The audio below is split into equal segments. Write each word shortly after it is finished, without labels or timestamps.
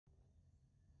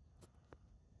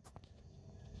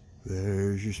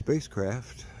There's your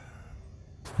spacecraft.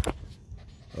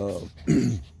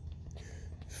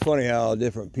 Funny how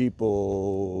different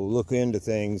people look into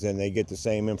things and they get the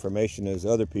same information as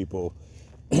other people.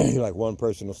 Like one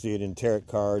person will see it in tarot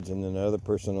cards, and then another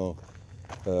person will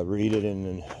read it in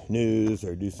the news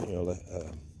or do,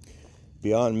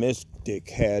 Beyond Mystic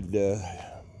had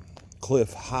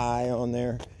Cliff High on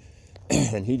there,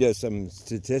 and he does some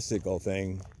statistical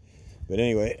thing. But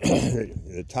anyway,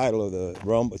 the title of the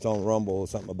Rumble, it's on Rumble,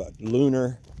 something about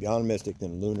lunar, Beyond Mystic,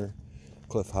 then lunar,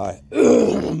 Cliff High.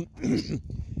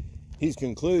 He's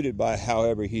concluded by,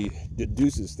 however he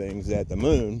deduces things, that the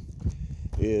moon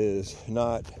is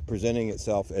not presenting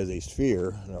itself as a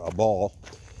sphere, a ball,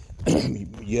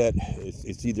 yet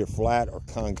it's either flat or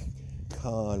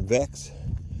convex.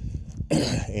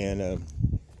 And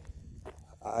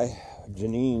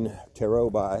Janine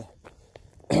Tarot,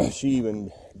 she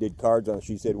even did cards on it.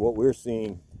 She said what we're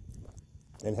seeing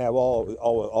and have all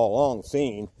along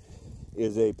seen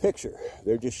is a picture.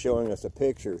 They're just showing us a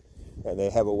picture, and they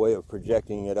have a way of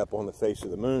projecting it up on the face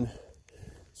of the moon.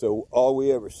 So all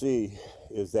we ever see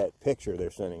is that picture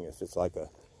they're sending us. It's like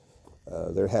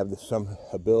they have some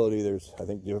ability. There's, I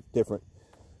think, different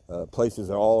places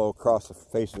all across the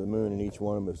face of the moon, and each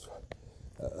one of them is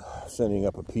sending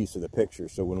up a piece of the picture.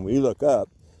 So when we look up,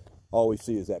 all we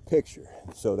see is that picture.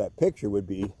 So that picture would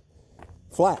be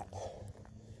flat.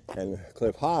 And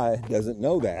Cliff High doesn't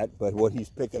know that, but what he's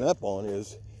picking up on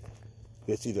is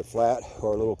it's either flat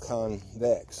or a little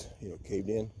convex, caved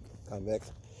in,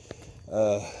 convex.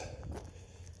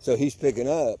 So he's picking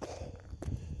up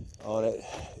on it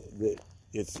that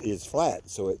it's flat.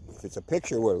 So if it's a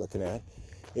picture we're looking at,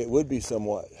 it would be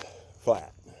somewhat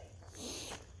flat.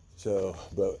 So,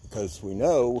 but because we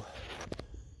know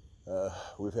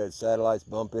we've had satellites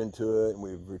bump into it, and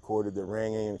we've recorded the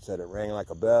ringing and said it rang like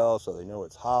a bell, so they know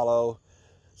it's hollow.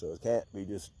 So it can't be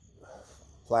just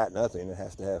flat nothing. It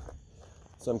has to have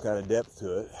some kind of depth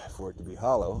to it for it to be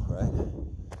hollow, right?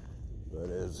 But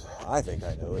as I think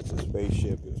I know, it's a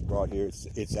spaceship. It was brought here.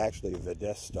 It's actually the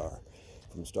Death Star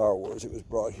from Star Wars. It was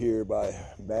brought here by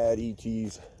bad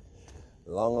ETs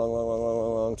a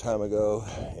long time ago,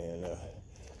 and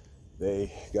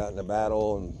they got in a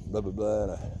battle and blah blah blah,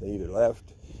 and they either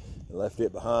left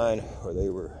it behind, or they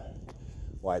were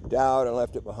wiped out and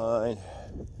left it behind.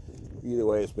 Either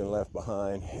way, it's been left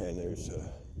behind, and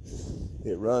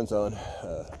it runs on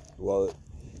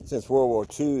since World War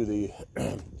II, the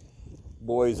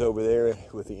boys over there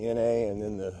with the NA and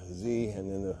then the Z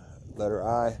and then the letter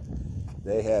I,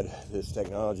 they had this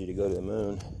technology to go to the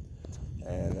moon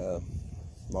and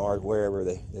Mars, wherever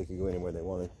they could go anywhere they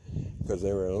wanted, because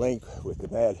they were in link with the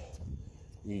bad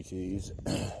ETs,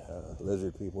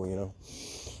 lizard people,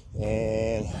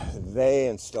 and they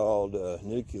installed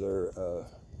nuclear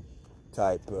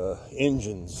type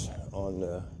engines on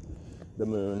the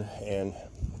moon, and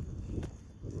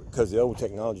because the old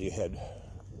technology had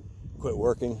quit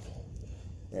working,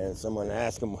 and someone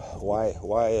asked them why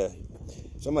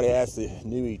somebody asked the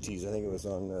new ETs, I think it was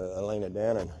on Elena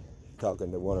Dannon,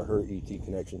 talking to one of her ET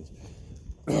connections,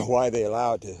 why they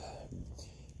allow it to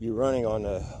be running on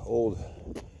old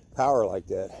power like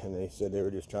that, and they said they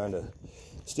were just trying to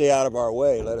stay out of our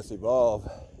way, let us evolve.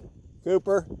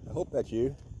 Cooper, I hope that's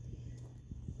you.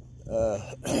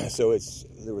 So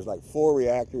there was like 4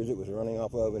 reactors it was running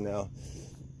off of, and now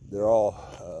they're all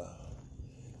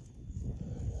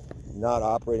not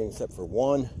operating except for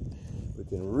one. But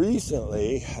then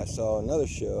recently I saw another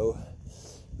show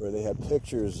where they had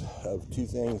pictures of 2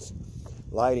 things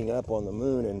lighting up on the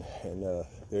moon, and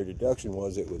their deduction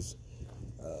was it was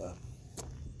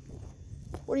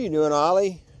what are you doing,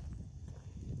 Ollie?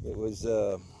 It was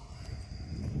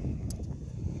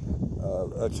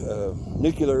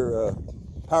nuclear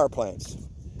power plants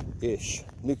ish,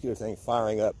 nuclear thing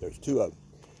firing up. There's 2 of them,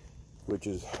 which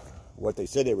is what they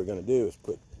said they were going to do, is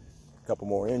put a couple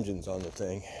more engines on the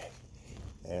thing,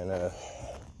 and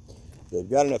they've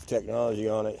got enough technology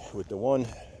on it with the one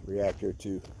reactor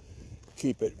to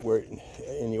keep it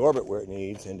in the orbit where it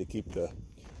needs, and to keep the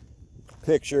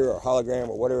picture or hologram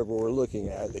or whatever we're looking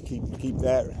at, they keep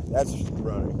that's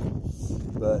running.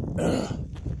 But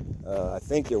I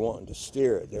think they're wanting to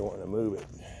steer it, they're wanting to move it,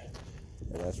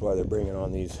 and that's why they're bringing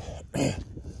on these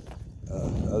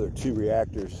other 2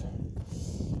 reactors,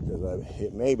 because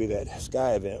it may be that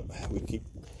sky event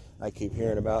I keep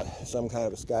hearing about, some kind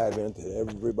of a sky event that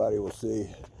everybody will see,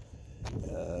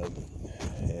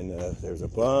 and there's a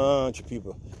bunch of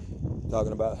people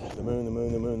talking about the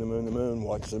moon,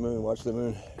 watch the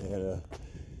moon, and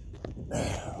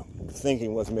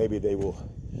thinking was maybe they will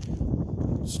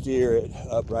steer it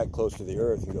up right close to the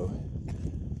earth and go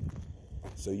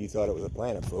So you thought it was a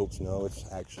planet, folks. No, it's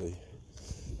actually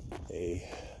a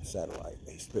satellite,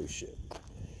 a spaceship,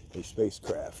 a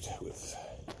spacecraft with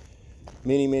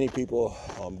many, many people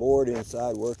on board,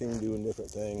 inside, working, doing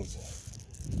different things.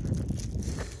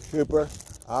 Cooper,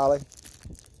 Ollie,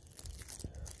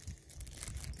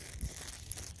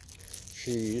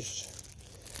 cheese,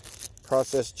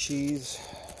 processed cheese.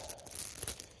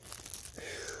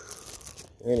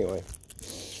 Anyway,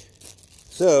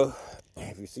 so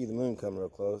if you see the moon come real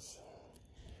close,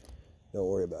 don't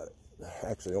worry about it.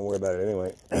 Actually, don't worry about it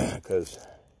anyway, because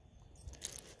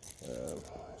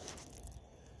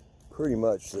pretty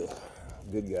much the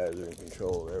good guys are in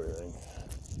control of everything,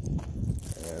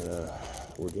 and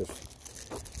we're just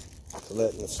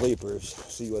letting the sleepers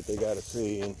see what they got to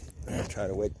see and try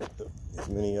to wake as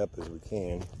many up as we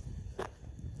can.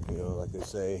 You know, like they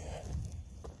say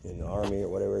in the army or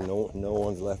whatever, no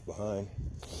one's left behind.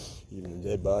 Even the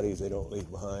dead bodies, they don't leave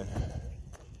behind.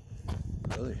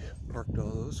 Well, they parked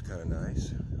all those kind of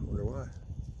nice. I wonder why.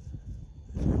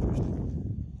 That's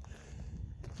interesting.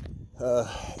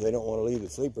 They don't want to leave the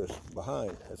sleepers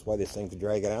behind. That's why this thing's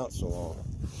dragging out so long.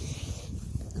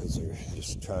 Because they're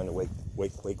just trying to wake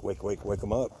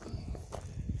them up.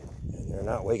 And they're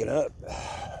not waking up.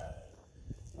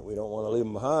 We don't want to leave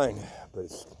them behind, but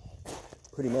it's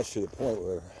pretty much to the point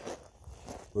where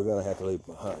we're going to have to leave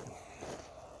them behind.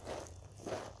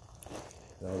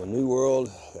 Now, the new world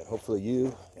that hopefully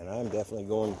you and I'm definitely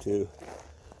going to,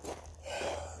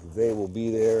 they will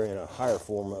be there in a higher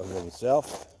form of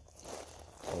themselves.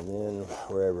 And then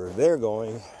wherever they're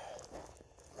going,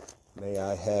 may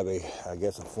I have a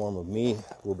form of me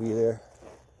will be there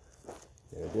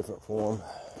in a different form,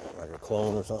 like a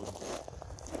clone or something,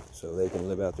 so they can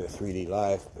live out their 3D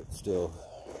life, but still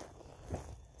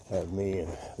have me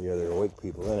and the other awake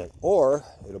people in it. Or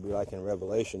it'll be like in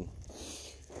Revelation,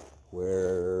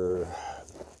 where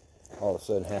all of a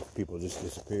sudden half the people just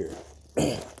disappear.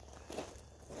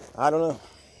 I don't know.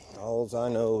 All I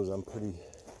know is I'm pretty.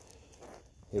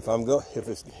 If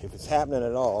it's happening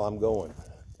at all, I'm going.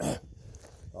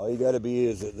 All you got to be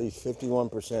is at least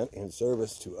 51% in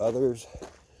service to others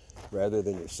rather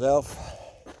than yourself,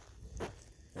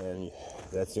 and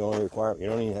that's the only requirement. You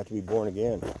don't even have to be born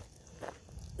again.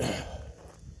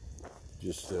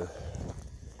 Just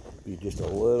be just a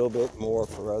little bit more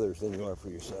for others than you are for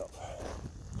yourself,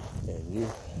 and you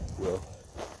will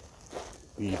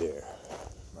be there,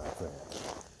 my friend.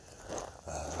 I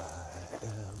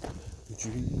am a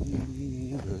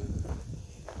dreamer,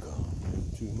 come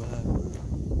to my room.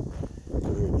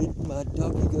 Where did my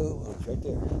doggy go? Oh, it's right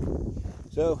there.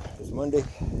 So it's Monday.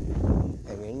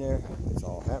 Hang in there. It's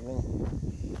all happening.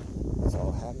 It's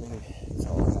all happening. It's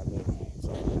all happening.